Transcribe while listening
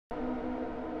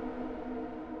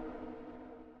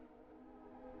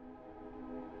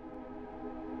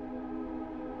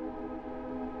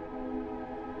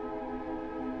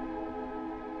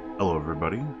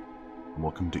everybody, and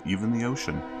welcome to Even the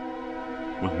Ocean,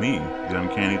 with me, the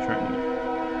Uncanny Trainee.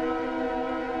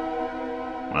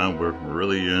 Wow, we're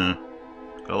really,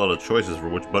 got a lot of choices for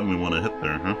which button we want to hit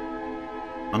there, huh?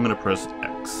 I'm gonna press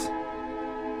X.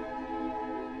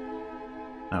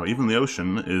 Now, Even the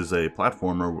Ocean is a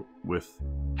platformer with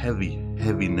heavy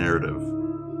narrative.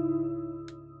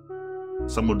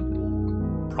 Some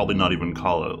would probably not even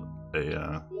call it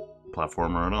a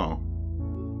platformer at all.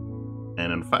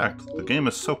 And in fact, the game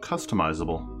is so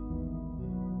customizable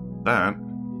that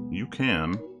you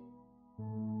can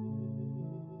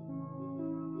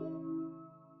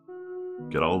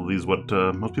get all of these what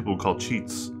most people would call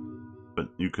cheats, but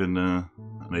you can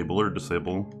enable or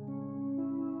disable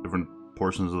different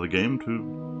portions of the game to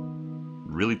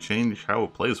really change how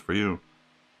it plays for you.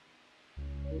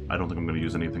 I don't think I'm going to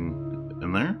use anything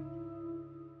in there.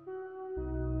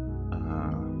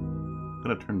 I'm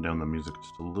going to turn down the music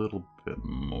just a little bit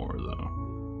more though.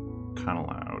 Kind of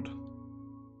loud.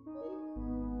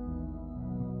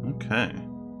 Okay.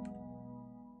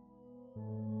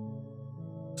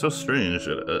 So strange,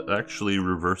 it actually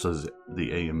reverses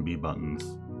the A and B buttons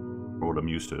for what I'm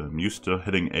used to. I'm used to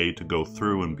hitting A to go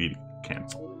through and B to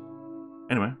cancel.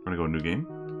 Anyway, we're gonna go new game.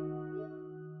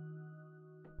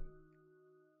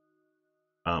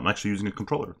 I'm actually using a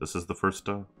controller. This is the first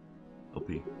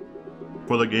LP.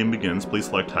 Before the game begins, please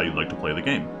select how you'd like to play the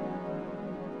game.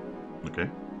 Okay.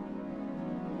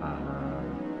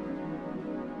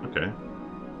 Okay.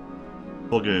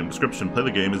 Full game description. Play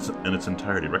the game in its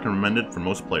entirety. Recommended for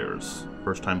most players.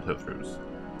 First time playthroughs.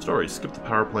 Story. Skip the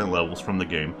power plant levels from the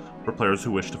game for players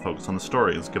who wish to focus on the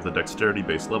story and skip the dexterity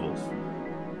based levels.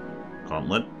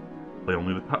 Gauntlet. Play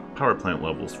only the power plant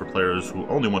levels for players who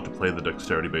only want to play the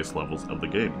dexterity based levels of the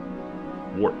game.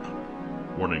 Warp.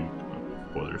 Warning.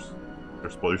 Spoilers. Are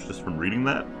there spoilers just from reading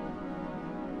that?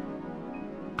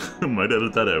 I might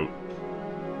edit that out.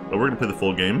 But we're gonna play the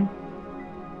full game.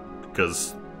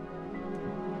 Because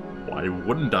why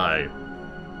wouldn't I?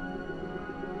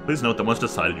 Please note that once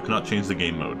decided, you cannot change the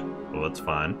game mode. Well, that's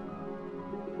fine.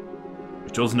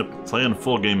 You've chosen to play in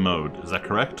full game mode. Is that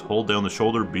correct? Hold down the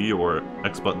shoulder, B, or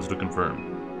X buttons to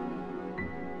confirm.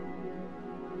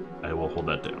 I will hold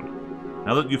that down.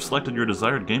 Now that you've selected your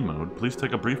desired game mode, please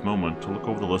take a brief moment to look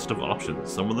over the list of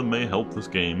options. Some of them may help this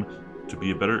game to be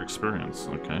a better experience.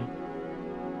 Okay.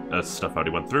 That's stuff I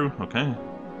already went through. Okay.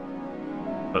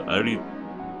 But I already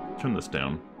turned this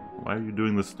down. Why are you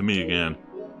doing this to me again?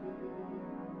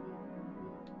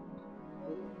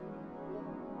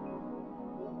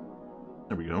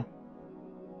 There we go.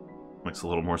 Makes a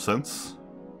little more sense.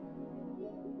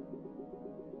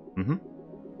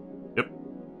 Yep.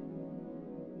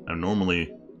 Now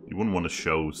normally, you wouldn't want to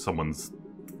show someone's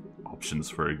options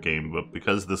for a game, but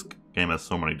because this game has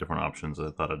so many different options,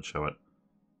 I thought I'd show it.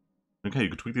 Okay, you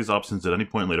can tweak these options at any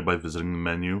point later by visiting the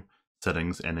menu,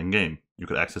 settings, and in-game. You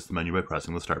could access the menu by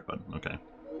pressing the start button. Okay.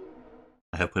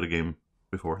 I have played a game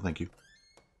before, thank you.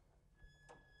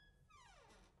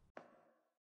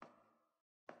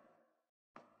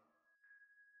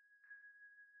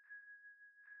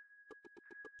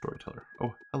 Storyteller.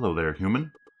 Oh, hello there,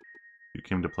 human. You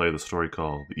came to play the story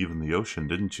called Even the Ocean,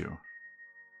 didn't you?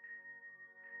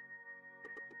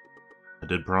 I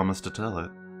did promise to tell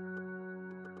it.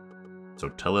 So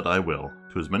tell it I will,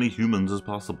 to as many humans as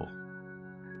possible.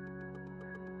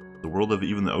 The world of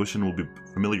Even the Ocean will be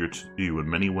familiar to you in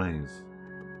many ways.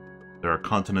 There are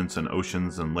continents and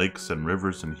oceans and lakes and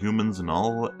rivers and humans and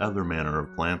all other manner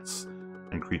of plants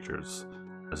and creatures,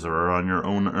 as there are on your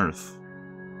own Earth.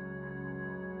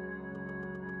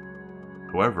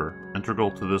 However, integral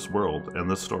to this world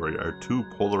and this story are two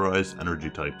polarized energy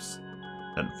types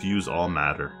that fuse all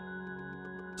matter.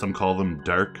 Some call them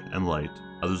dark and light,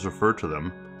 others refer to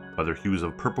them by their hues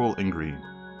of purple and green.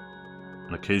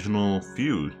 An occasional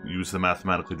few use the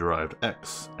mathematically derived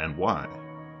X and Y.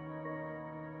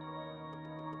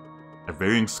 At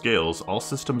varying scales, all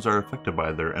systems are affected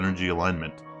by their energy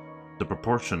alignment, the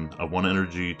proportion of one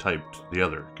energy type to the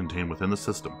other contained within the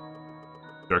system.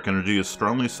 Dark energy is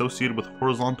strongly associated with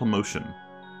horizontal motion,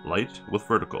 light with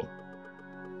vertical.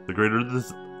 The greater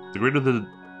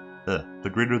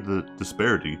the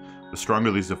disparity, the stronger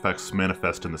these effects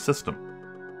manifest in the system.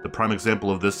 The prime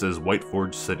example of this is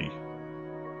Whiteforge City.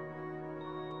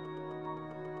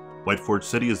 Whiteforge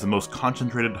City is the most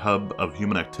concentrated hub of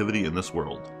human activity in this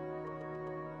world.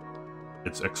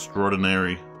 Its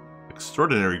extraordinary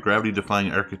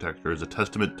gravity-defying architecture is a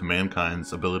testament to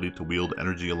mankind's ability to wield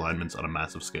energy alignments on a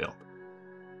massive scale.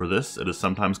 For this, it is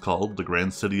sometimes called the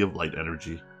Grand City of Light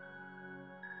Energy.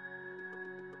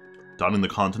 Dotting the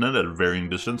continent at a varying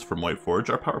distance from Whiteforge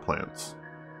are power plants.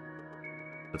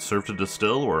 that serve to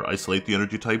distill or isolate the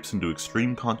energy types into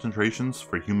extreme concentrations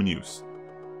for human use.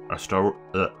 Our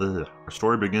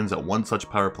story begins at one such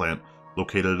power plant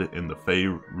located in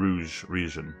the Rouge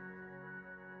region.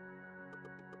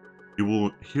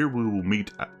 Here we will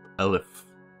meet Aliph,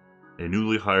 a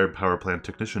newly hired power plant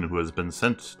technician who has been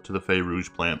sent to the Rouge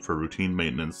plant for routine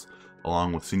maintenance,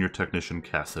 along with senior technician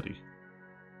Cassidy.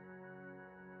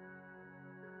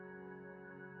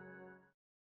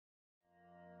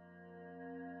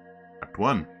 Act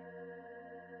 1.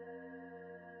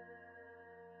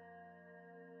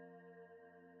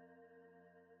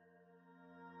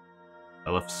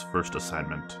 Aliph's first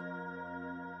assignment.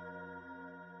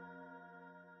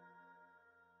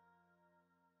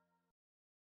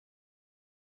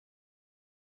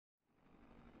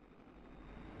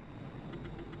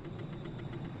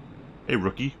 Hey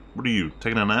rookie, what are you,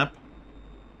 taking a nap?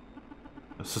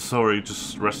 So sorry,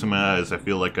 just resting my eyes. I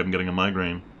feel like I'm getting a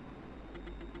migraine.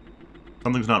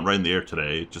 Something's not right in the air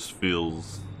today. It just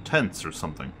feels tense or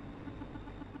something.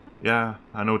 Yeah,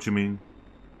 I know what you mean.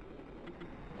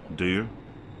 Do you?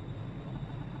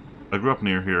 I grew up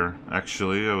near here,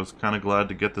 actually. I was kind of glad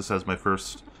to get this as my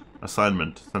first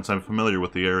assignment. Since I'm familiar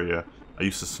with the area, I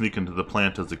used to sneak into the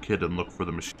plant as a kid and look for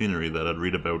the machinery that I'd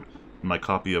read about in my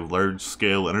copy of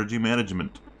Large-Scale Energy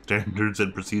Management Standards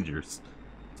and Procedures.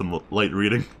 Some light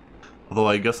reading. Although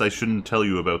I guess I shouldn't tell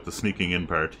you about the sneaking in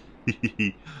part.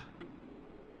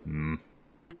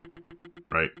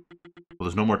 Right. Well,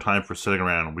 there's no more time for sitting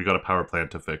around. We got a power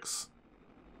plant to fix.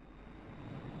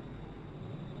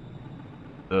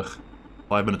 Ugh.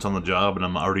 5 minutes on the job and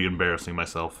I'm already embarrassing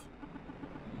myself.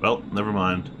 Well, never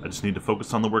mind. I just need to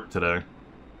focus on the work today.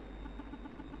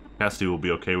 Cassidy will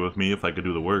be okay with me if I could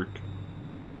do the work.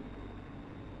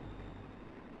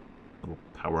 Little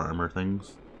power armor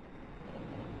things.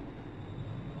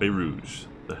 Rouge,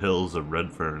 the hills of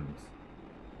red ferns.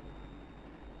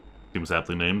 Seems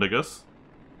aptly named, I guess.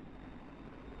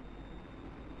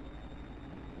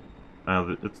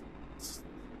 It's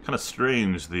kind of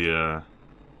strange, the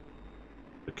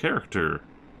character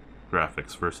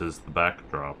graphics versus the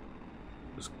backdrop.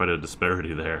 There's quite a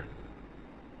disparity there.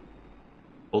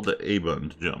 Hold the A button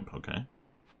to jump, okay.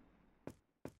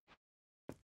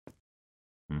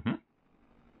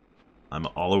 I'm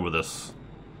all over this.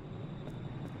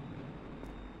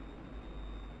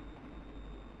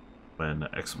 When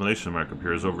an exclamation mark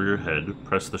appears over your head,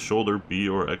 press the shoulder, B,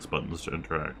 or X buttons to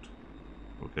interact.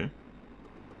 Okay.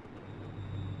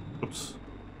 Oops.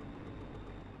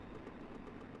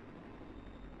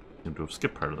 Seem to have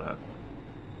skipped part of that.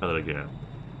 Try that again.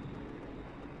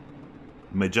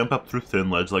 You may jump up through thin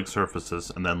ledge-like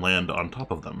surfaces and then land on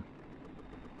top of them.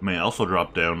 You may also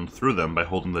drop down through them by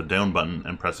holding the down button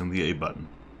and pressing the A button.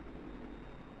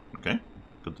 Okay,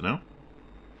 good to know.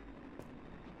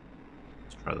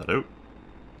 Let's try that out.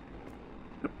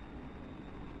 Yep.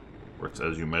 Works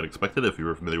as you might expect it if you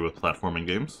were familiar with platforming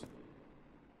games.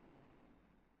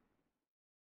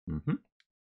 Thank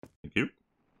you.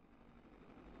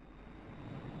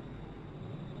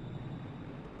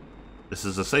 This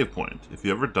is a save point. If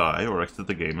you ever die or exit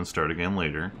the game and start again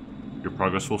later, your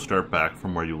progress will start back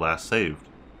from where you last saved.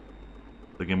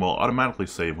 The game will automatically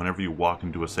save whenever you walk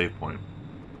into a save point.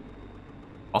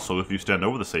 Also, if you stand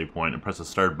over the save point and press the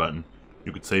start button,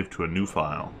 you could save to a new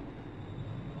file.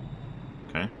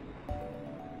 Okay.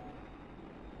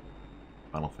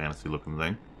 Final Fantasy looking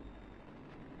thing.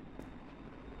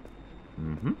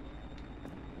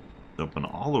 Jumping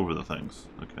all over the things.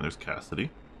 Okay, there's Cassidy.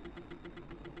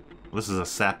 This is a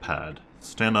sap pad.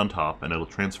 Stand on top and it'll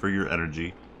transfer your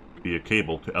energy via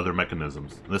cable to other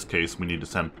mechanisms. In this case, we need to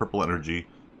send purple energy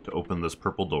to open this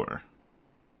purple door.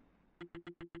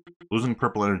 Losing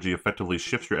purple energy effectively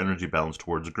shifts your energy balance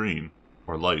towards green,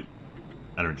 or light,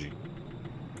 energy.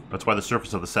 That's why the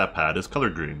surface of the sap pad is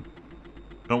colored green.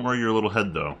 Don't worry your little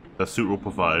head though. That suit will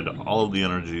provide all of the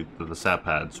energy to the sap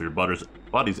pad, so your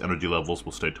body's energy levels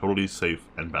will stay totally safe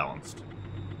and balanced.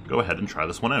 Go ahead and try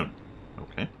this one out.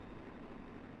 Okay.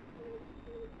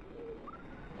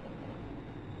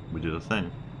 We did a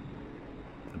thing.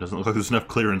 It doesn't look like there's enough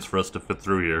clearance for us to fit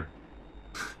through here.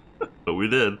 But we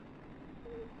did.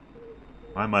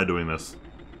 Why am I doing this?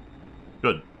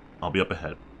 Good. I'll be up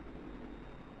ahead.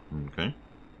 Okay.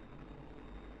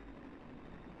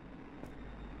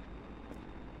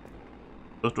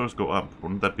 Those doors go up.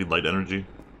 Wouldn't that be light energy?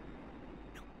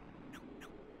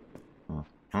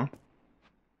 Huh?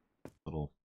 Little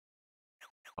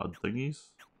odd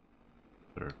thingies?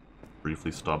 They're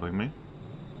briefly stopping me.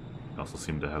 They also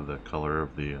seem to have the color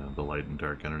of the light and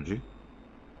dark energy.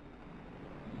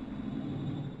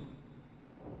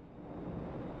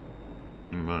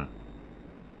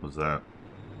 What's that?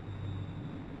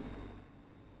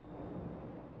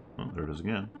 Oh, there it is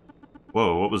again.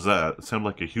 Whoa, what was that? It sounded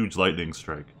like a huge lightning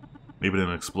strike. Maybe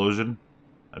an explosion?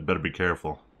 I'd better be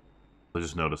careful. I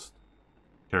just noticed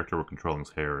the character we're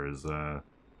controlling's hair is kind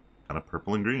of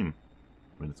purple and green.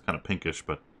 I mean, it's kind of pinkish,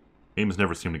 but games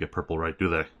never seem to get purple right, do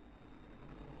they?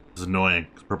 This is annoying,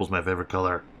 because purple's my favorite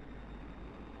color.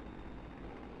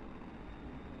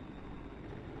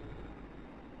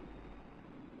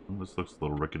 Oh, this looks a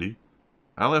little rickety.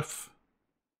 Aliph!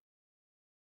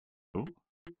 Oh.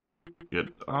 Get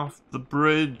off the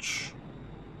bridge!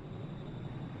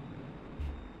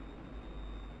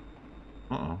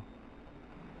 Uh-oh.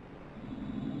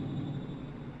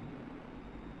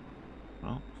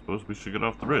 Well, suppose we should get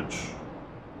off the bridge.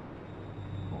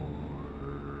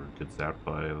 Or get zapped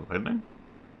by lightning?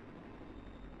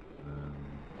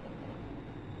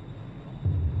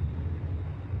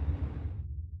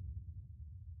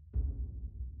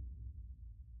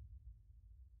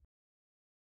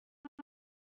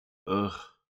 Ugh.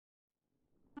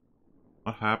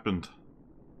 What happened?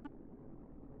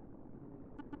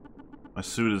 My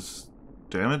suit is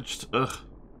damaged? Ugh.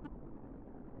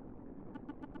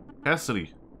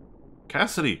 Cassidy!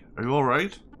 Cassidy! Are you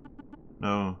alright?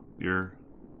 No, you're...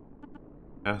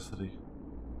 Cassidy.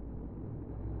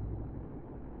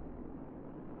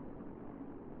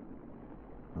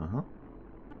 Uh-huh.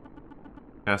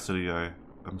 Cassidy,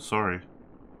 I'm sorry.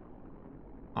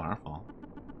 Not our fault.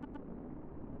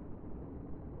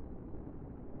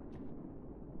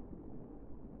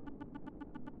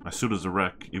 My suit is a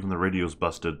wreck. Even the radio's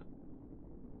busted.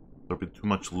 There'll be too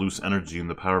much loose energy in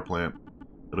the power plant.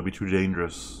 It'll be too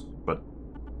dangerous. But,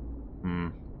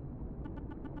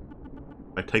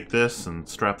 I take this and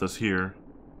strap this here.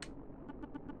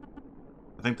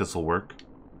 I think this'll work.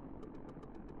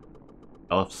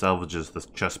 Aliph salvages this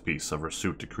chest piece of her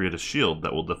suit to create a shield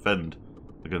that will defend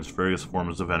against various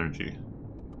forms of energy.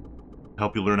 To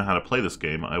help you learn how to play this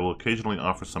game, I will occasionally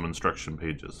offer some instruction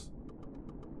pages,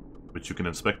 which you can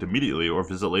inspect immediately or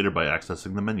visit later by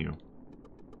accessing the menu.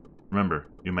 Remember,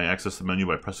 you may access the menu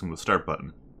by pressing the start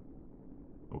button.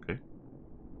 Okay.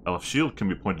 Aliph's shield can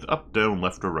be pointed up, down,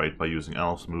 left, or right by using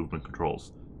Aliph's movement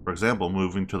controls. For example,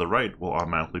 moving to the right will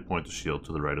automatically point the shield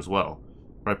to the right as well.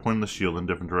 Try pointing the shield in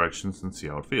different directions and see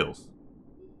how it feels.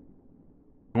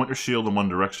 If you want your shield in one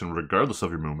direction regardless of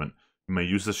your movement, you may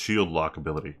use the shield lock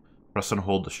ability. Press and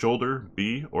hold the shoulder,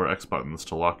 B, or X buttons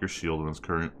to lock your shield in its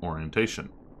current orientation.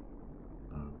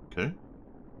 Okay.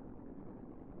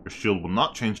 Your shield will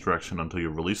not change direction until you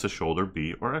release the shoulder,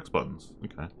 B, or X buttons.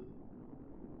 Okay.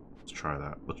 Let's try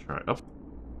that. Let's try it. Oh.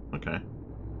 Okay.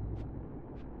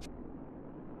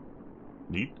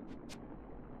 Neat.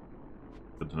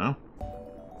 Good to know.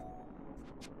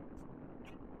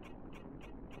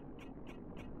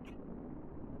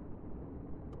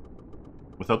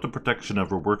 Without the protection of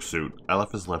her work suit,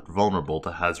 Aliph is left vulnerable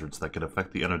to hazards that can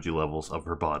affect the energy levels of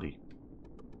her body.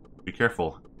 Be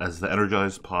careful, as the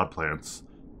energized pod plants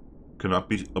cannot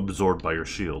be absorbed by your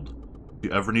shield. If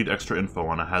you ever need extra info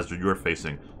on a hazard you are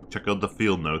facing, check out the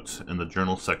field notes in the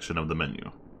journal section of the menu.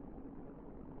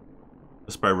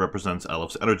 This bar represents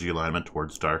Aliph's energy alignment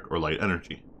towards dark or light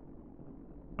energy.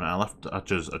 When Aliph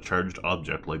touches a charged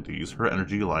object like these, her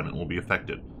energy alignment will be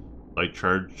affected.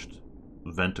 Light-charged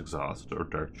vent exhaust or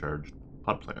dark-charged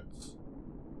pod plants.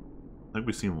 I think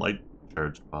we've seen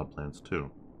light-charged pod plants too.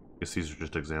 I guess these are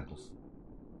just examples.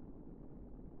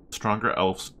 The stronger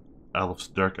Aliph's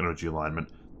dark energy alignment,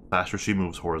 the faster she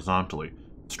moves horizontally.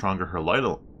 The stronger her light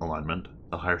alignment,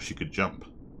 the higher she could jump.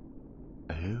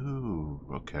 Oh,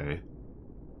 okay.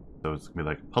 So it's gonna be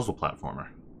like a puzzle platformer.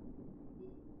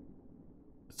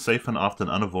 It's safe and often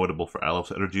unavoidable for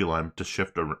Aliph's energy alignment to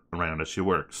shift around as she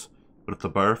works. But if the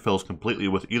bar fills completely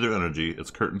with either energy,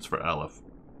 it's curtains for Aliph.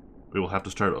 We will have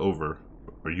to start over,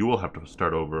 or you will have to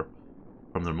start over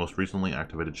from the most recently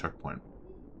activated checkpoint.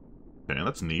 Okay,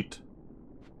 that's neat.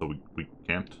 So we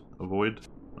can't avoid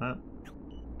that?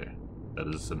 Okay, that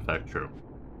is in fact true.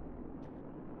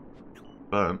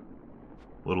 But, a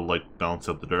little light balance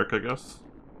out the dark, I guess.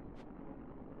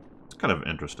 It's kind of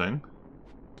interesting.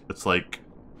 It's like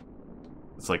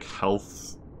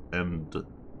health and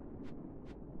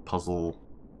puzzle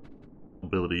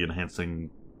ability enhancing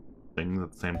things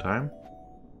at the same time.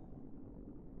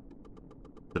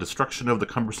 The destruction of the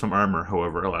cumbersome armor,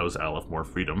 however, allows Aliph more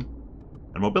freedom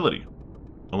and mobility.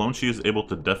 Alone she is able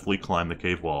to deftly climb the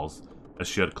cave walls, as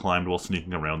she had climbed while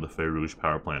sneaking around the Rouge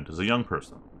power plant as a young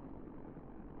person.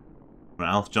 When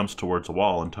Aliph jumps towards a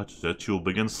wall and touches it, she will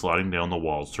begin sliding down the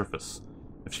wall's surface.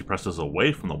 If she presses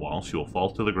away from the wall, she will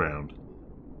fall to the ground.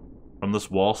 From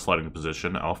this wall sliding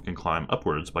position, Aliph can climb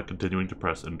upwards by continuing to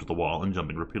press into the wall and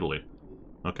jumping repeatedly.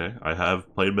 Okay, I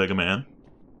have played Mega Man.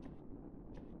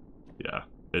 Yeah,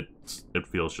 it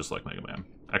feels just like Mega Man.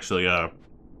 Actually, I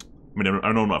mean,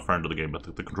 I know I'm not far into the game, but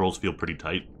the controls feel pretty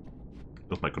tight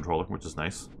with my controller, which is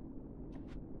nice.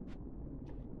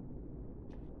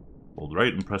 Hold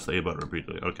right and press the A button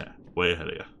repeatedly. Okay, way ahead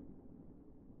of you.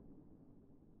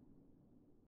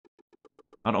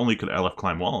 Not only could Aliph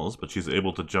climb walls, but she's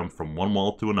able to jump from one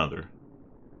wall to another.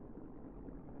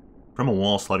 From a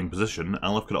wall sliding position,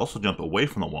 Aliph could also jump away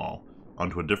from the wall,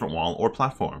 onto a different wall or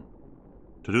platform.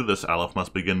 To do this, Aliph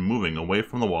must begin moving away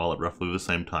from the wall at roughly the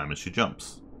same time as she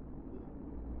jumps.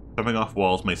 Jumping off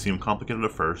walls may seem complicated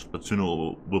at first, but soon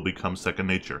it will become second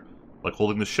nature, like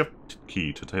holding the shift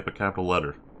key to type a capital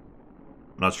letter.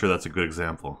 I'm not sure that's a good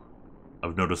example.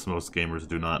 I've noticed most gamers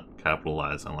do not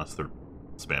capitalize unless they're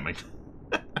spamming.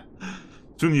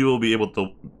 Soon you will be able to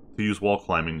use wall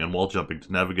climbing and wall jumping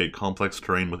to navigate complex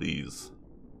terrain with ease.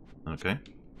 Okay.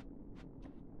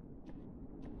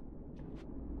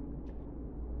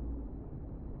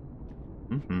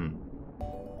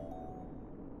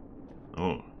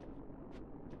 Oh.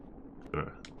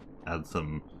 Gotta add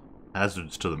some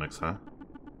hazards to the mix, huh?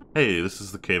 Hey, this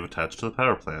is the cave attached to the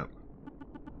power plant.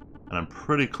 And I'm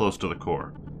pretty close to the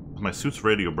core. With my suit's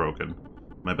radio broken,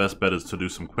 my best bet is to do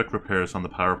some quick repairs on the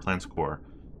power plant's core,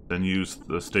 then use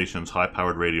the station's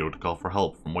high-powered radio to call for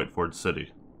help from Whiteforge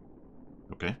City.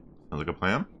 Okay, sounds like a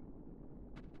plan.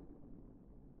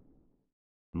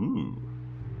 Ooh.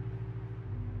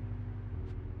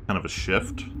 Kind of a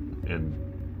shift in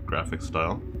graphic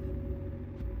style.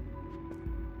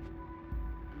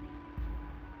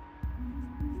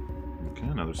 Okay,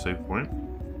 another save point.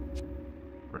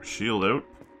 Our shield out.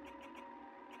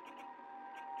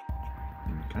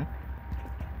 Okay.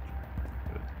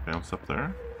 Good. Bounce up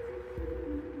there.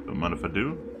 Don't mind if I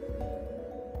do.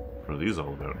 What are these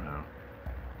all about now?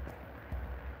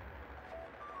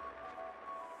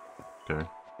 Okay.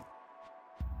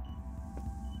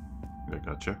 I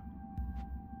gotcha.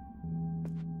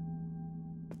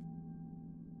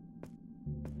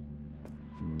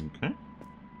 Okay.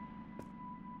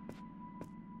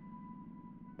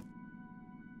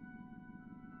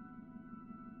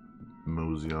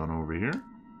 Mosey on over here.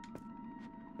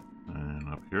 And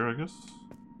up here, I guess.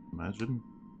 Imagine.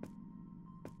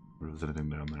 Or is anything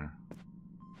down there?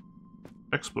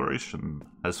 Exploration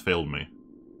has failed me.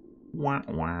 Wah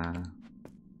wah.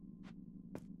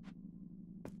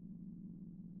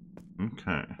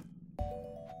 Okay.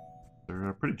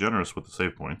 They're pretty generous with the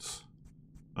save points.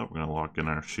 Oh, we're gonna lock in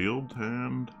our shield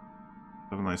and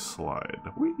have a nice slide.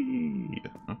 Whee!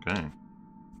 Okay.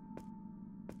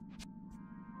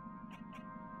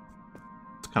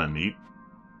 It's kind of neat.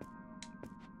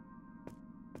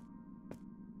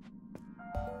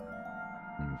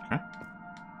 Okay.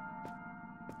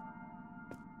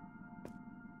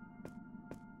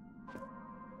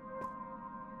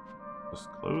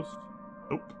 Just closed.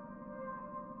 Nope.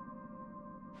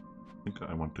 I think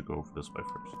I want to go for this way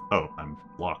first. Oh, I'm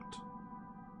locked.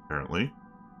 Apparently.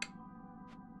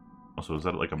 Also, is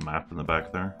that like a map in the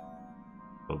back there?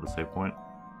 Above the save point?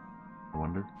 I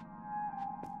wonder.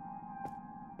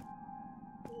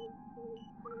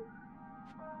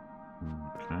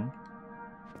 Okay.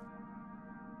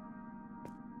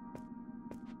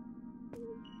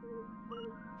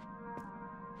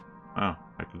 Oh,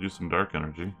 I could use some dark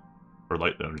energy. Or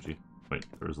light energy. Wait,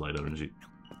 there's light energy.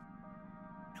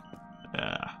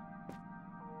 Yeah.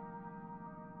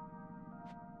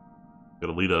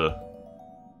 Gotta lead a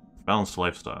balanced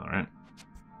lifestyle, right?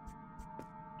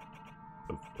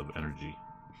 Of energy.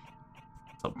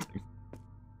 Something.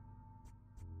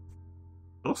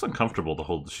 It looks uncomfortable to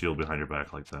hold the shield behind your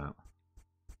back like that.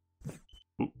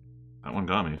 Oop, that one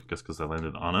got me. I guess because I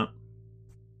landed on it.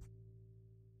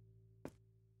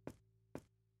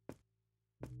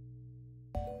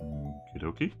 Okie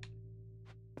dokie.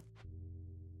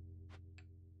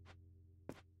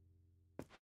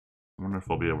 I wonder if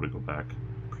I'll be able to go back to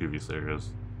previous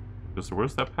areas. Because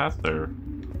where's that path there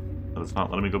that it's not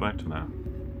letting me go back to now?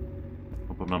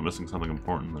 Hope I'm not missing something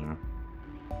important there.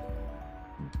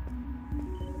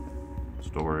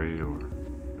 Story or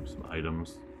maybe some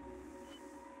items.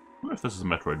 I wonder if this is a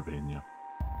Metroidvania.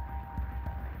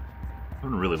 I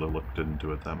haven't really looked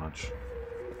into it that much,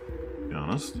 to be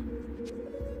honest.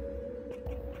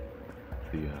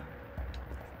 The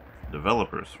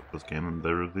developers for this game, and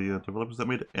they're the developers that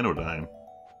made Anodyne.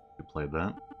 We played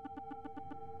that.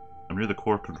 I'm near the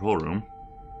core control room.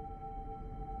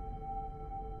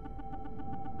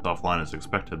 It's offline as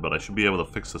expected, but I should be able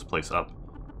to fix this place up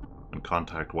and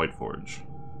contact Whiteforge.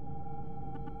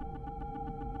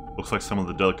 Looks like some of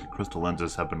the delicate crystal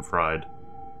lenses have been fried.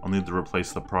 I'll need to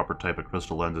replace the proper type of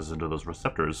crystal lenses into those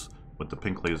receptors with the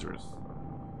pink lasers.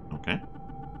 Okay.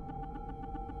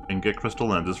 And get crystal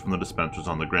lenses from the dispensers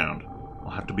on the ground. I'll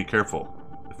have to be careful.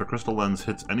 If a crystal lens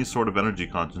hits any sort of energy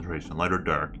concentration, light or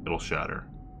dark, it'll shatter.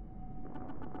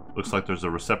 Looks like there's a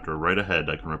receptor right ahead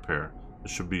I can repair. There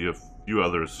should be a few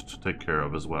others to take care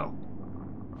of as well.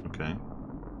 Okay.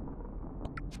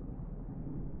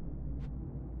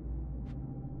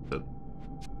 That's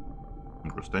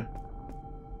interesting.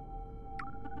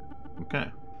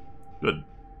 Okay. Good.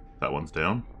 That one's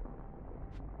down.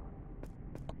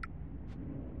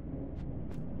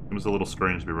 Seems a little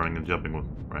strange to be running and jumping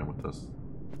around with this.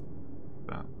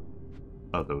 That.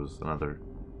 Oh, there was another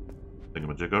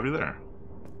thingamajig over there.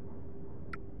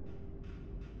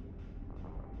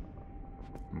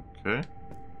 Okay.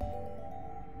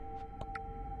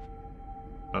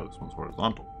 Oh, this one's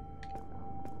horizontal.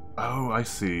 Oh, I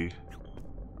see.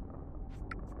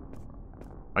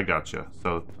 I gotcha.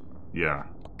 So, yeah.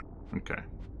 Okay.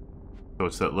 So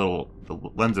it's that the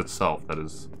lens itself that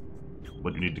is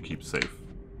what you need to keep safe.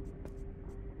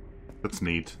 That's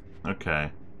neat.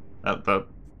 Okay. That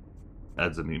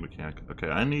adds a neat mechanic. Okay,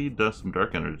 I need some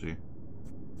dark energy.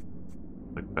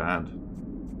 Like bad.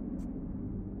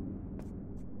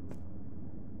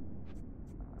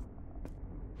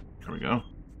 There we go.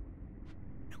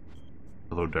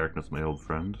 Hello, darkness, my old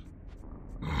friend.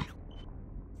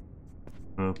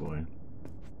 Oh boy.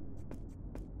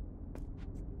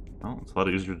 Well, it's a lot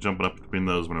easier jumping up between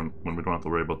those when we don't have to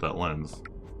worry about that lens.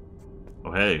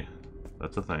 Oh hey,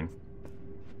 that's a thing.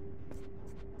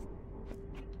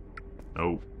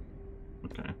 Oh.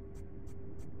 Okay.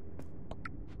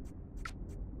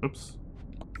 Oops.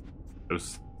 That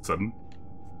was sudden.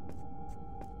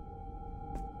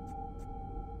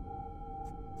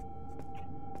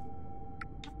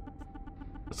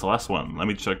 That's the last one. Let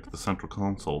me check the central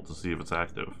console to see if it's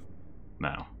active.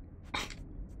 Now.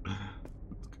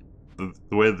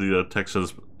 the way the text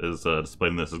is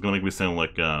displaying this is going to make me sound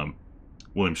like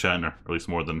William Shatner, or at least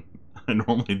more than I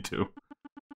normally do.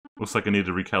 Looks like I need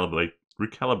to recalibrate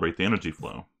the energy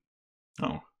flow.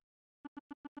 Oh.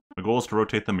 My goal is to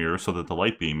rotate the mirror so that the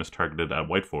light beam is targeted at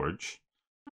Whiteforge,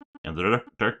 and the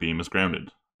dark beam is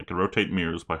grounded. I can rotate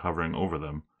mirrors by hovering over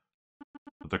them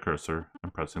with the cursor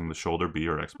and pressing the shoulder B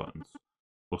or X buttons.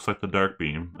 Looks like the dark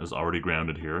beam is already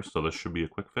grounded here, so this should be a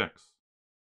quick fix.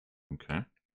 Okay.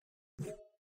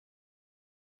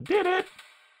 Did it!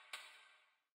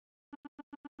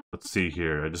 Let's see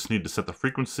here. I just need to set the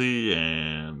frequency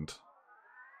and...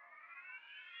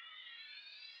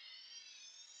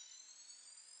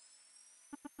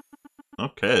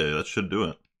 Okay, that should do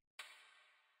it.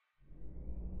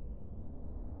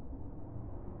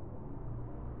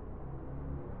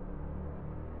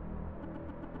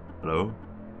 Hello?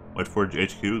 Whiteforge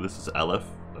HQ, this is Aliph.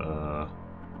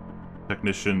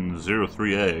 Technician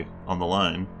 03A on the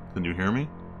line. Can you hear me?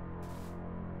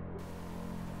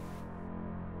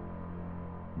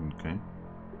 Okay.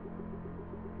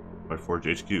 Whiteforge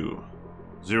HQ.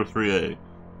 03A.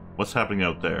 What's happening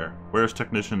out there? Where's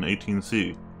Technician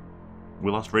 18C? We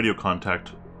lost radio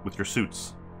contact with your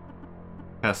suits.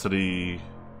 Cassidy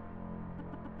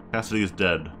is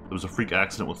dead. There was a freak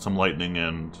accident with some lightning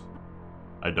and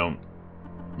I don't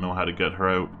know how to get her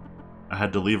out. I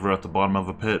had to leave her at the bottom of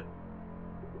a pit.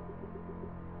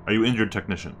 Are you injured,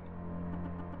 Technician?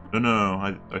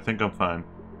 No, I think I'm fine.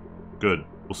 Good.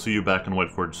 We'll see you back in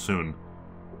Whiteforge soon.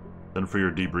 Then for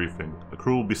your debriefing. A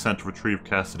crew will be sent to retrieve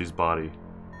Cassidy's body.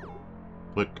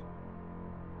 Click.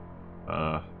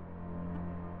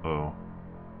 Oh.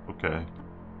 Okay.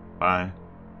 Bye.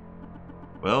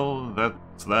 Well,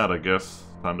 that's that, I guess.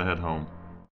 Time to head home.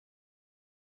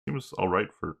 Seems alright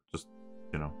for just,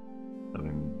 you know,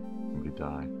 having somebody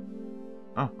die.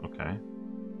 Oh, okay.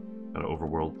 Got an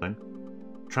overworld thing.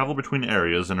 Travel between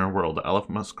areas in our world. Aliph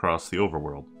must cross the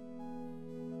overworld.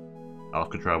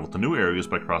 Aliph can travel to new areas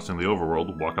by crossing the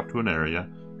overworld, walk up to an area,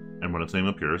 and when its name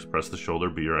appears, press the shoulder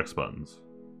B or X buttons.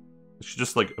 You should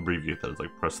just, like, abbreviate that as, like,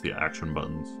 press the action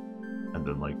buttons. And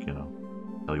then, like, you know,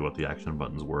 tell you what the action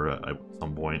buttons were at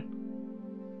some point.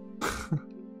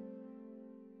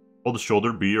 Hold the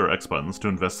shoulder B or X buttons to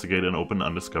investigate and open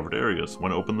undiscovered areas.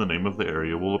 When opened, the name of the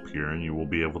area will appear and you will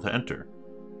be able to enter.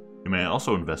 You may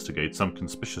also investigate some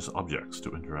conspicuous objects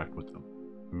to interact with them.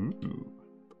 Ooh.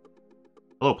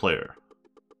 Hello, player.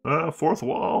 Fourth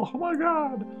wall. Oh my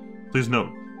god. Please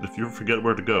note that if you forget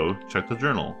where to go, check the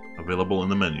journal, available in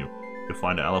the menu. You'll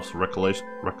find Aliph's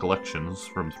recollections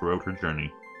from throughout her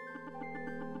journey.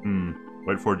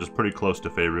 Whiteforge is pretty close to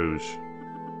Rouge.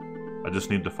 I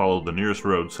just need to follow the nearest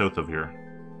road south of here.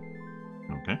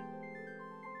 Okay.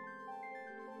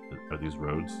 Are these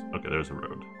roads? Okay, there's a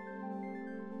road.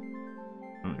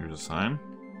 Oh, here's a sign.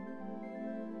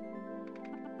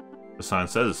 The sign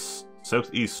says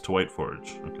southeast to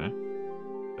Whiteforge. Okay.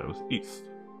 Southeast.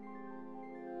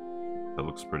 That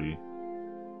looks pretty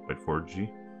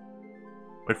Whiteforge-y.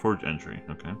 Whiteforge entry,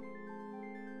 okay.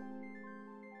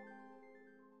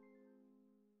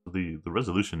 The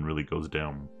resolution really goes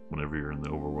down whenever you're in the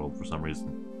overworld for some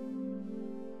reason.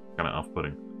 Kinda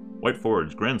off-putting.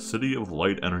 Whiteforge, Grand City of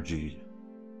Light Energy.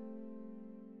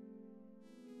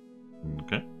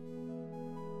 Okay.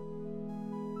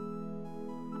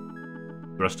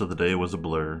 The rest of the day was a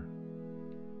blur.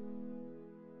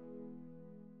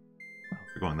 Well,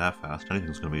 if you're going that fast,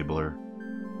 anything's gonna be a blur.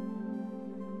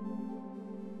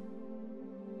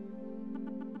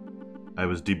 I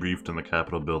was debriefed in the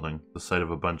Capitol building, the site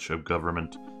of a bunch of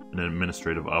government and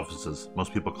administrative offices.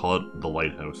 Most people call it the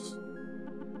Lighthouse.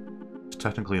 It's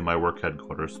technically my work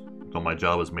headquarters, though my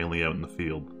job is mainly out in the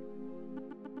field.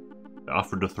 They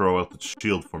offered to throw out the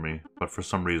shield for me, but for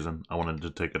some reason, I wanted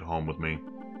to take it home with me.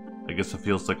 I guess it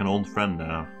feels like an old friend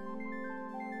now.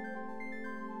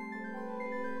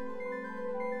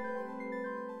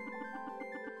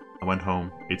 I went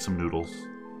home, ate some noodles.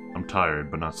 I'm tired,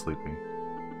 but not sleepy.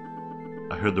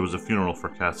 I heard there was a funeral for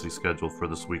Cassidy scheduled for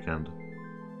this weekend.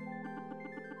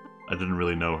 I didn't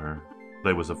really know her.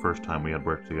 Today was the first time we had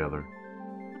worked together.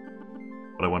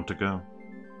 But I want to go.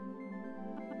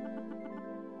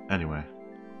 Anyway,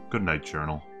 good night,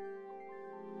 journal.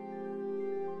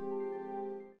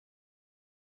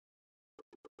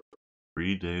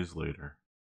 Three days later.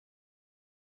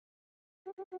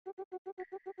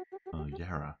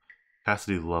 Yara.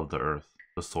 Cassidy loved the earth,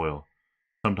 the soil.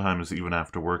 Sometimes, even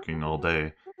after working all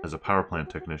day as a power plant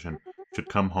technician, she'd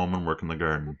come home and work in the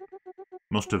garden.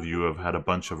 Most of you have had a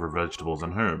bunch of her vegetables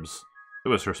and herbs. It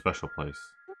was her special place.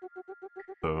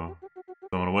 So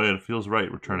in a way, it feels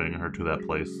right returning her to that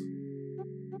place.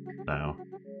 Now.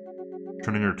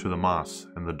 Returning her to the moss,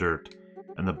 and the dirt,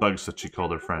 and the bugs that she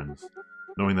called her friends,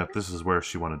 knowing that this is where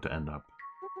she wanted to end up.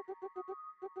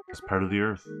 As part of the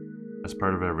earth, as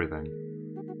part of everything.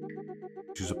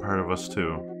 She's a part of us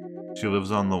too. She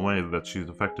lives on the way that she's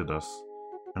affected us,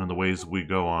 and in the ways we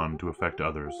go on to affect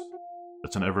others.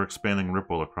 It's an ever-expanding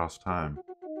ripple across time,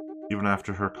 even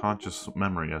after her conscious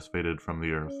memory has faded from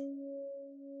the earth.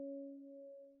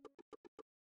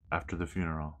 After the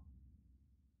funeral.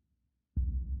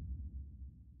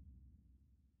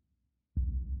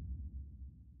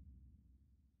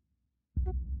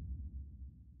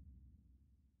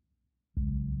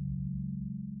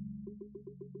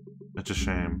 It's a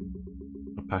shame.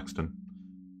 Paxton.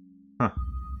 Huh.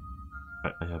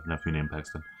 I have a nephew named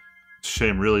Paxton. It's a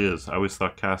shame, really is. I always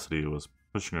thought Cassidy was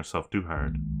pushing herself too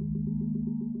hard.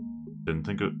 Didn't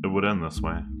think it would end this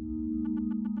way.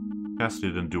 Cassidy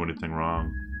didn't do anything wrong.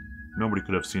 Nobody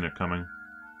could have seen it coming.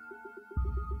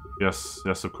 Yes,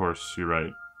 of course, you're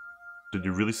right. Did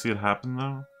you really see it happen,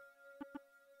 though?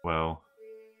 Well,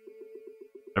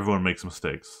 everyone makes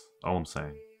mistakes, all I'm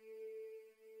saying.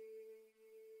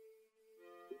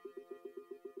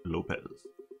 Lopez.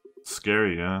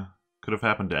 Scary, yeah? Could have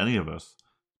happened to any of us.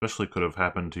 Especially could have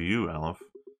happened to you, Aliph.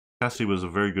 Cassidy was a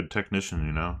very good technician,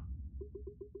 you know?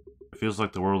 It feels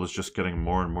like the world is just getting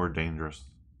more and more dangerous.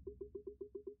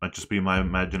 Might just be my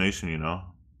imagination, you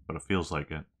know? But it feels like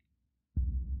it.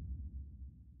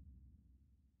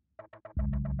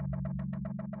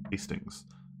 Hastings.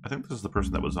 I think this is the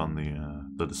person that was on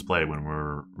the display when we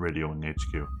were radioing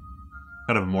HQ.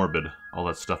 Kind of morbid, all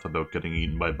that stuff about getting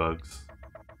eaten by bugs.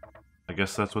 I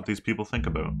guess that's what these people think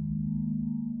about.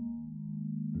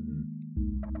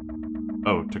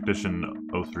 Oh, Technician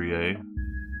 03A.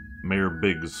 Mayor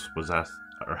Biggs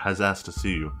has asked to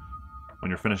see you. When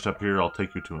you're finished up here, I'll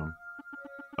take you to him.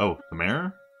 Oh, the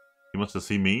mayor? He wants to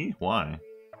see me? Why?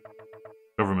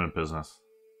 Government business.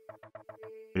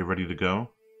 Are you ready to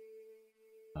go?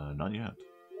 Not yet.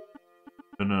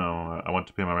 No, I want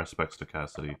to pay my respects to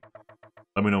Cassidy.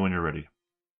 Let me know when you're ready.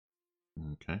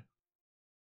 Okay.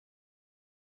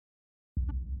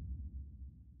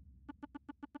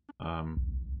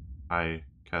 Hi,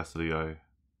 Cassidy, I'm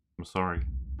sorry.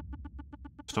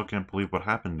 Still can't believe what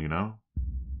happened, you know?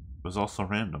 It was all so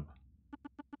random.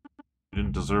 You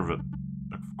didn't deserve it.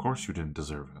 Of course you didn't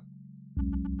deserve it.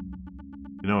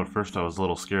 You know, at first I was a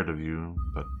little scared of you,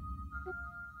 but...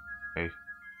 Hey.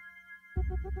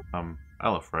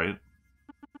 Aliph, right?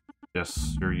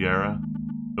 Yes, you're Yara?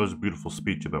 That was a beautiful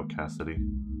speech about Cassidy.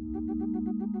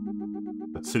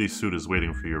 That city suit is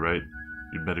waiting for you, right?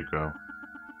 You'd better go.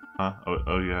 Huh?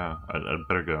 Oh yeah, I'd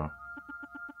better go.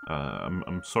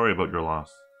 I'm sorry about your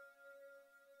loss.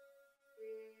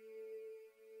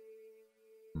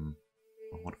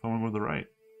 What if I went with the right?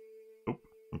 Oh,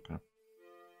 okay.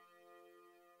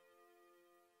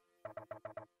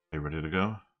 I ready to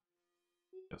go?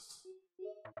 Yes.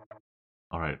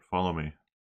 Alright, follow me.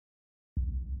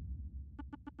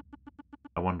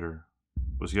 I wonder,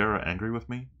 was Yara angry with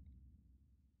me?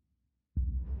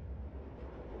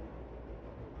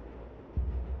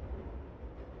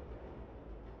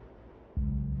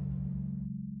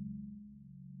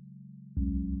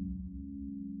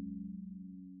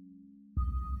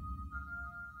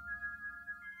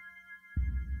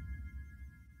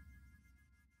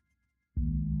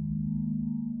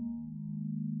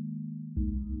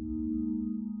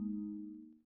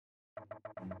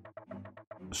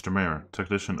 Mr. Mayor,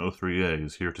 Technician 03A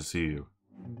is here to see you.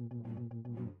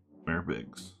 Mayor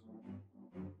Biggs.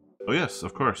 Oh yes,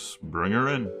 of course. Bring her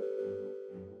in.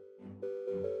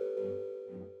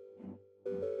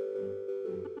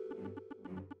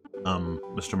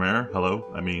 Mr. Mayor, hello.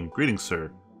 Greetings,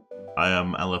 sir. I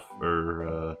am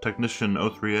Aliph, Technician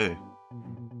 03A.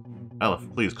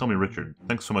 Aliph, please, call me Richard.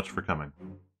 Thanks so much for coming.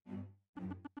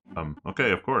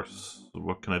 Okay, of course.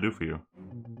 What can I do for you?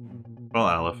 Well,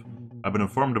 Aliph, I've been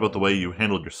informed about the way you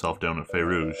handled yourself down at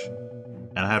Rouge,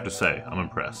 and I have to say, I'm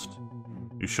impressed.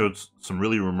 You showed some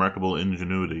really remarkable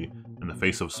ingenuity in the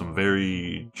face of some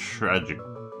very tragic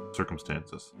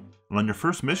circumstances. And on your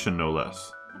first mission, no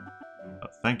less.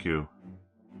 Thank you.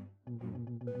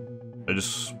 I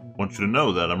just want you to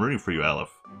know that I'm rooting for you, Aliph.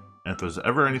 And if there's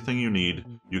ever anything you need,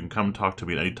 you can come talk to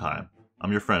me at any time.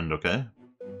 I'm your friend, okay?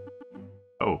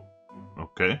 Oh,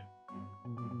 okay.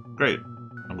 Great.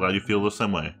 I'm glad you feel the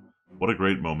same way. What a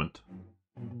great moment.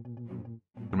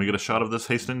 Can we get a shot of this,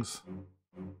 Hastings?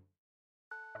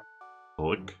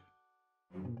 Click.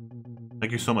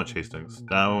 Thank you so much, Hastings.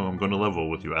 Now I'm going to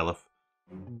level with you, Aliph.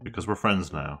 Because we're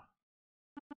friends now.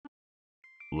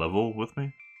 Level with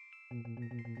me?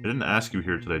 I didn't ask you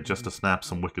here today just to snap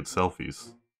some wicked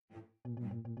selfies.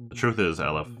 The truth is,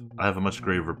 Aliph, I have a much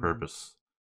graver purpose.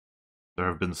 There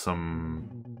have been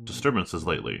some disturbances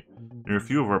lately. Near a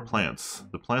few of our plants,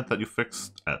 the plant that you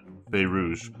fixed at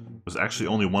Rouge was actually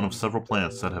only one of several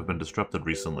plants that have been disrupted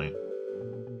recently.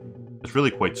 It's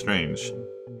really quite strange.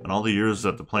 In all the years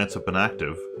that the plants have been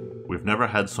active, we've never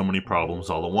had so many problems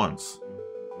all at once.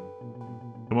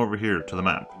 Come over here to the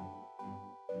map.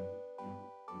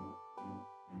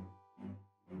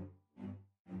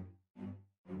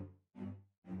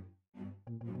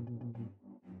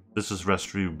 This is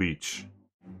Restview Beach.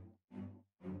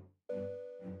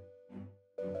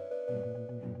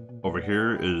 Over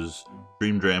here is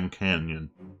Dream Dram Canyon.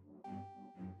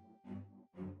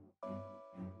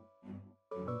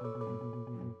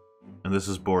 And this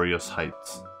is Boreas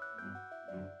Heights.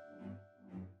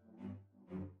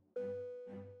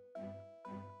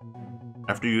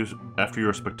 After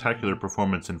your spectacular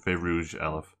performance in Rouge,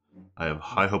 Aliph, I have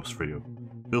high hopes for you.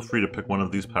 Feel free to pick one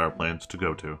of these power plants to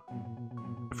go to.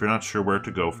 If you're not sure where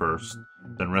to go first,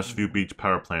 then Restview Beach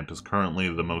Power Plant is currently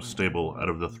the most stable out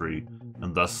of the three,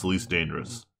 and thus the least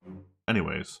dangerous.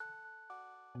 Anyways,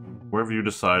 wherever you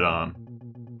decide on,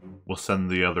 we'll send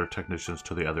the other technicians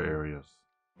to the other areas.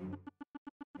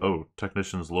 Oh,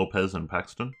 Technicians Lopez and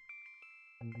Paxton?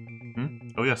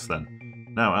 Oh yes then.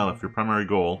 Now, Aliph, your primary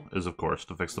goal is, of course,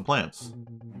 to fix the plants.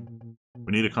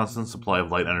 We need a constant supply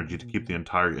of light energy to keep the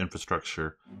entire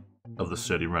infrastructure of the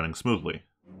city running smoothly.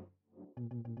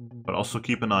 But also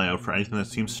keep an eye out for anything that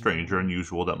seems strange or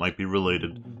unusual that might be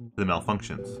related to the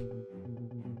malfunctions.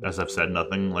 As I've said,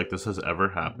 nothing like this has ever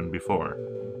happened before.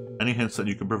 Any hints that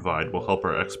you can provide will help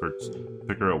our experts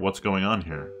figure out what's going on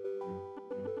here.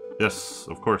 Yes,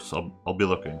 of course, I'll be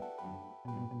looking.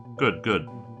 Good, good.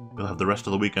 You'll have the rest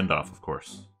of the weekend off, of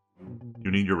course.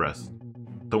 You need your rest.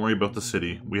 Don't worry about the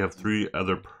city. We have 3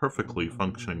 other perfectly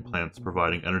functioning plants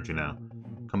providing energy now.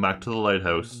 Come back to the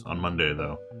lighthouse on Monday,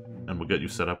 though, and we'll get you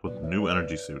set up with a new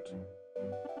energy suit.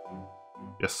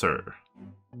 Yes, sir.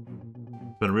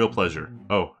 It's been a real pleasure.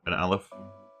 Oh, and Aliph?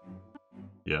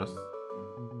 Yes?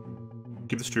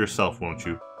 Keep this to yourself, won't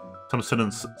you? Some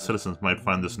citizens might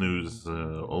find this news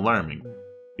alarming,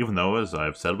 even though, as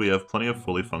I've said, we have plenty of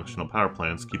fully functional power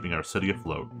plants keeping our city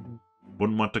afloat.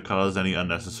 Wouldn't want to cause any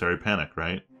unnecessary panic,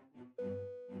 right?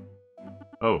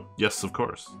 Oh, yes, of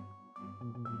course.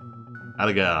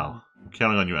 Atta gal. I'm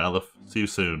counting on you, Aliph. See you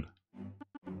soon.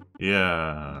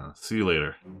 Yeah, see you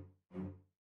later.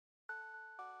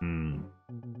 And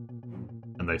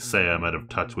they say I'm out of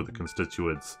touch with the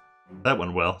constituents. That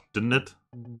went well, didn't it,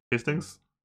 Hastings?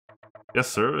 Yes,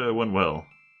 sir, it went well.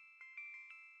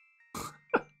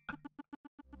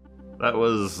 That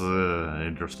was,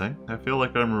 interesting. I feel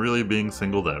like I'm really being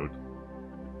singled out.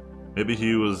 Maybe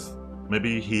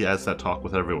he has that talk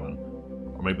with everyone.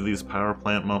 Or maybe these power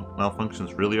plant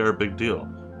malfunctions really are a big deal.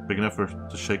 Big enough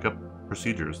to shake up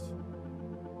procedures.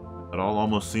 It all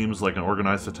almost seems like an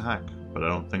organized attack, but I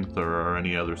don't think there are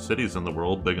any other cities in the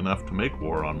world big enough to make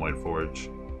war on Whiteforge.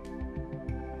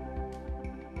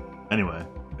 Anyway,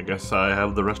 I guess I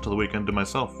have the rest of the weekend to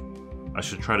myself. I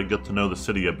should try to get to know the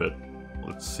city a bit.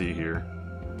 Let's see here.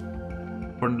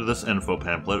 According to this info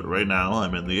pamphlet, right now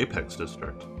I'm in the Apex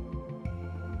district.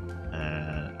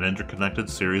 An interconnected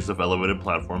series of elevated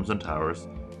platforms and towers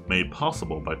made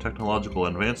possible by technological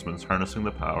advancements harnessing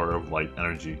the power of light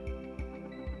energy.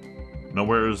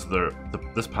 Nowhere is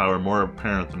this power more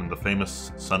apparent than in the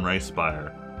famous Sunray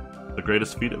Spire, the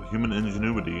greatest feat of human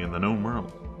ingenuity in the known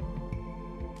world.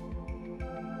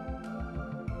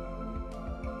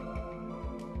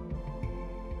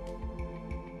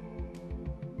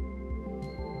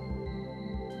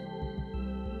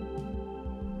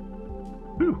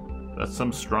 Whew. That's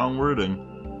some strong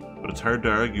wording, but it's hard to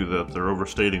argue that they're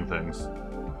overstating things.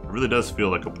 It really does feel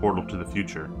like a portal to the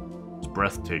future. It's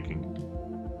breathtaking.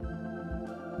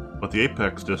 But the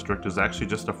Apex district is actually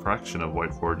just a fraction of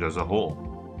Whiteforge as a whole.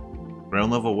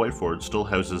 Ground-level Whiteforge still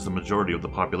houses the majority of the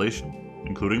population,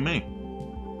 including me.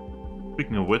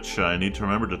 Speaking of which, I need to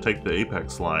remember to take the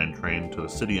Apex line train to the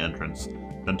city entrance,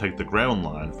 then take the ground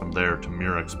line from there to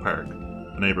Murex Park,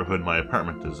 the neighborhood my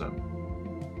apartment is in.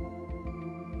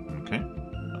 Okay,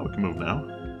 now we can move now.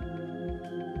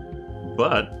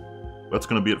 But that's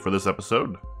going to be it for this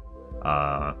episode.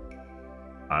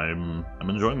 I'm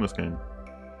enjoying this game,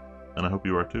 and I hope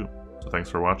you are too. So thanks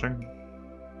for watching.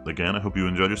 Again, I hope you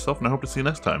enjoyed yourself, and I hope to see you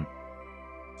next time.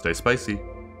 Stay spicy.